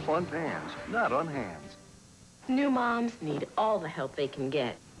 Tough on pans, not on hands. New moms need all the help they can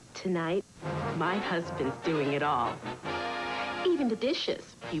get. Tonight, my husband's doing it all. Even the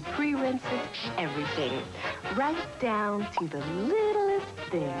dishes. He pre-rinses everything, right down to the littlest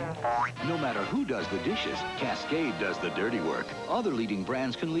thing. No matter who does the dishes, Cascade does the dirty work. Other leading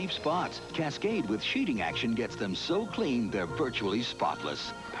brands can leave spots. Cascade with sheeting action gets them so clean, they're virtually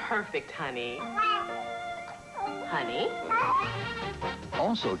spotless. Perfect, honey. Honey?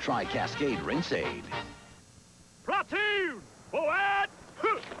 Also try Cascade Rinse Aid. Platoon! Forward!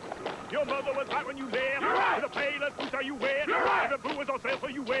 Your Your mother was right when you left. You're right. With the Payless boots are you wearing? You're right. Every boot was on sale, so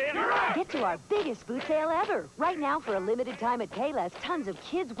you wear. You're right. Get to our biggest boot sale ever. Right now, for a limited time at Payless, tons of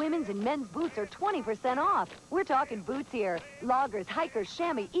kids, women's, and men's boots are 20% off. We're talking boots here. Loggers, hikers,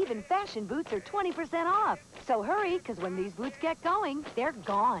 chamois, even fashion boots are 20% off. So hurry, because when these boots get going, they're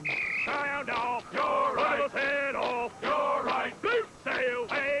gone. Sound off. You're right. Head off. You're right. Boot sale.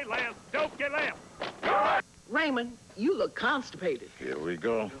 Pay less. Don't get left. You're right. Raymond, you look constipated. Here we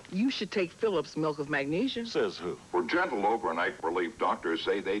go. You should take Phillips Milk of Magnesia. Says who? For gentle overnight relief, doctors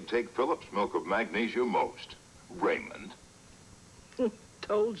say they'd take Phillips Milk of Magnesia most. Raymond.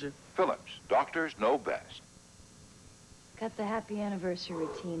 Told you. Phillips, doctors know best. Got the happy anniversary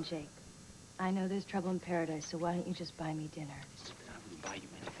routine, Jake. I know there's trouble in paradise, so why don't you just buy me dinner? I wouldn't buy you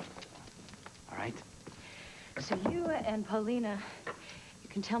anything. All right? So you and Paulina, you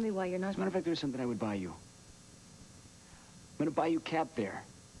can tell me why you're not... As a matter of fact, there's something I would buy you. I'm gonna buy you a cab fare,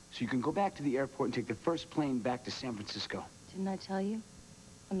 so you can go back to the airport and take the first plane back to San Francisco. Didn't I tell you?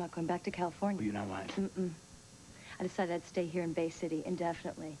 I'm not going back to California. Well, you're not lying. Mm-mm. I decided I'd stay here in Bay City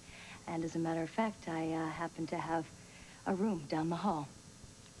indefinitely. And as a matter of fact, I happen to have a room down the hall,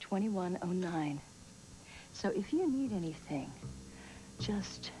 2109. So if you need anything,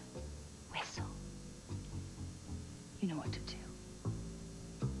 just whistle. You know what to do.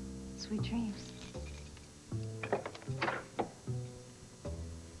 Sweet dreams.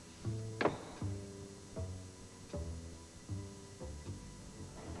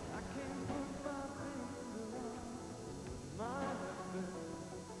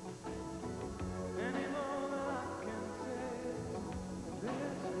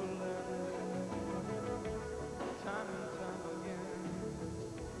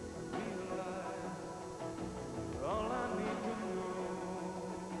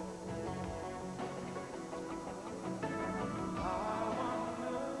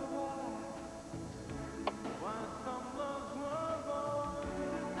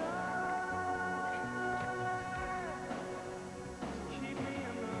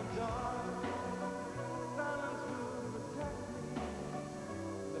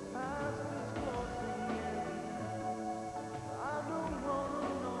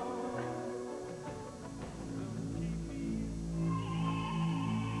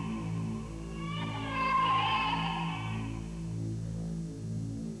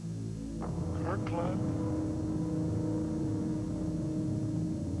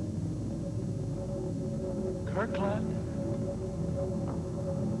 Kirkland?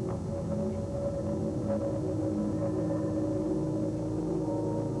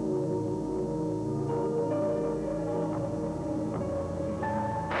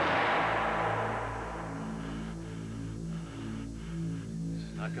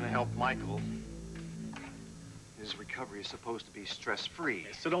 It's not going to help Michael. His recovery is supposed to be stress-free.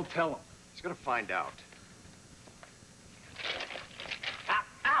 So don't tell him. He's going to find out.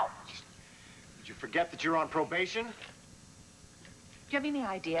 Did you forget that you're on probation? Do you have any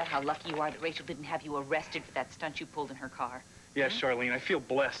idea how lucky you are that Rachel didn't have you arrested for that stunt you pulled in her car? Yeah, Charlene, I feel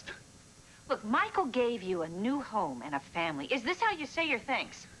blessed. Look, Michael gave you a new home and a family. Is this how you say your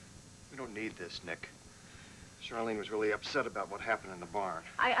thanks? We don't need this, Nick. Charlene was really upset about what happened in the barn.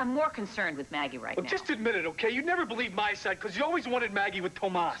 I'm more concerned with Maggie right now. Just admit it, okay? You never believed my side because you always wanted Maggie with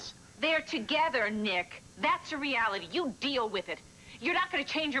Tomas. They're together, Nick. That's a reality. You deal with it. You're not going to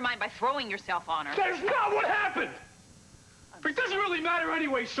change your mind by throwing yourself on her. That is not what happened! But it doesn't really matter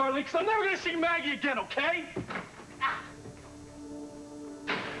anyway, Charlene, because I'm never going to see Maggie again, okay?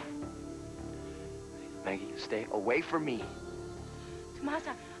 Maggie, stay away from me.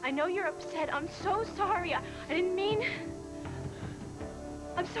 Tomasa, I know you're upset. I'm so sorry. I didn't mean...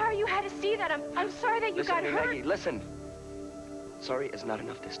 I'm sorry you had to see that. I'm sorry that you got hurt. Maggie, listen. Sorry is not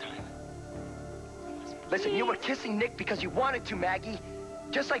enough this time. Listen, you were kissing Nick because you wanted to, Maggie.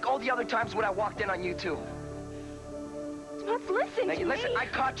 Just like all the other times when I walked in on you two. Tomas, listen Maggie, to me. listen, I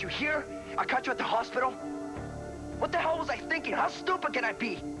caught you here. I caught you at the hospital. What the hell was I thinking? How stupid can I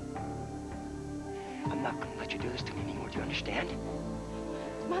be? I'm not gonna let you do this to me anymore, do you understand?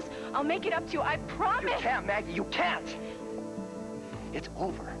 Tomas, I'll make it up to you, I promise. You can't, Maggie, you can't. It's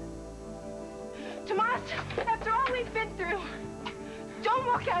over. Tomas, after all we've been through, don't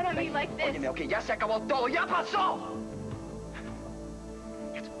walk out on me like this. Óyeme, okay, ya se acabó todo, ya pasó.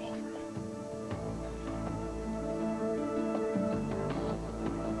 It's over.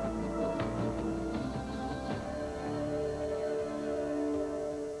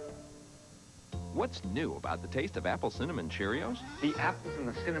 What's new about the taste of apple cinnamon Cheerios? The apples and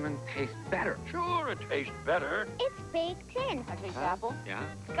the cinnamon taste better. Sure, it tastes better. It's baked in. I taste apple. Yeah?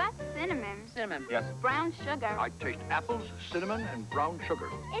 It's got cinnamon. Cinnamon. Yes. Brown sugar. I taste apples, cinnamon, and brown sugar.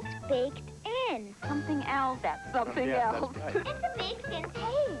 It's baked in. Something else. That's something else. It's a baked-in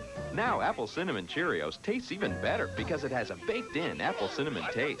taste. Now apple cinnamon Cheerios tastes even better because it has a baked-in apple cinnamon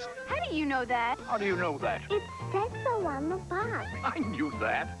taste. How do you know that? How do you know that? It says so on the box. I knew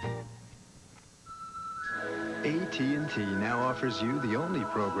that. AT&T now offers you the only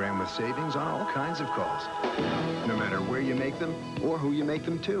program with savings on all kinds of calls, no matter where you make them or who you make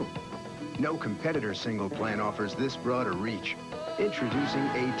them to. No competitor single plan offers this broader reach. Introducing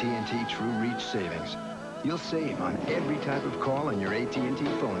AT&T True Reach Savings. You'll save on every type of call on your AT&T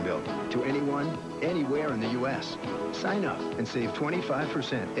phone bill to anyone, anywhere in the U.S. Sign up and save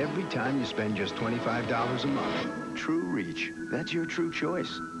 25% every time you spend just $25 a month. True Reach. That's your true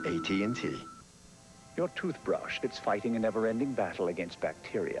choice. AT&T. Your toothbrush, it's fighting a never-ending battle against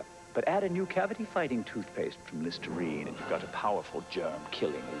bacteria. But add a new cavity-fighting toothpaste from Listerine, and you've got a powerful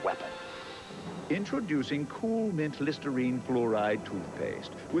germ-killing weapon. Introducing Cool Mint Listerine Fluoride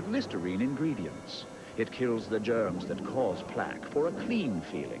Toothpaste with Listerine ingredients. It kills the germs that cause plaque for a clean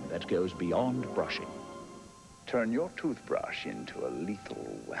feeling that goes beyond brushing. Turn your toothbrush into a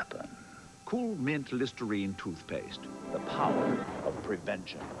lethal weapon. Cool Mint Listerine Toothpaste, the power of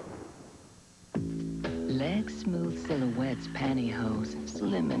prevention. Leg Smooth Silhouettes pantyhose,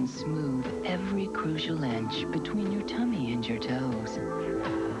 slim and smooth every crucial inch between your tummy and your toes.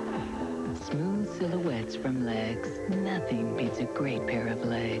 Smooth silhouettes from Legs. Nothing beats a great pair of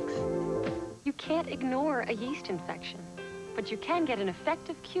legs. You can't ignore a yeast infection, but you can get an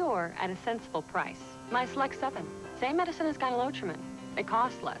effective cure at a sensible price. MySelect 7. Same medicine as gyne-lotrimin. It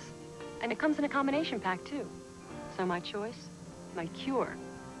costs less. And it comes in a combination pack, too. So my choice, my cure,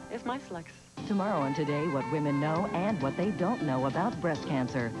 is MySelect. Tomorrow on Today, what women know and what they don't know about breast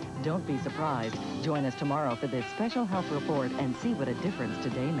cancer. Don't be surprised. Join us tomorrow for this special health report and see what a difference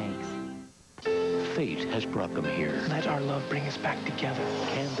today makes. Fate has brought them here. Let our love bring us back together.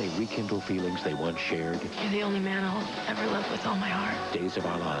 Can they rekindle feelings they once shared? You're the only man I'll ever love with all my heart. Days of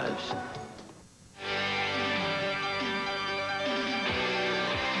Our Lives.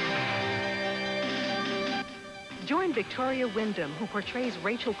 Join Victoria Wyndham, who portrays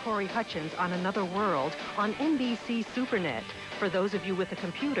Rachel Corey Hutchins on Another World on NBC SuperNet. For those of you with a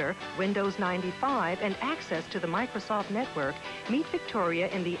computer, Windows 95, and access to the Microsoft Network, meet Victoria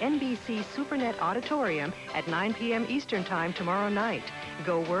in the NBC SuperNet Auditorium at 9 p.m. Eastern Time tomorrow night.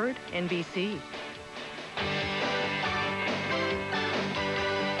 Go Word, NBC.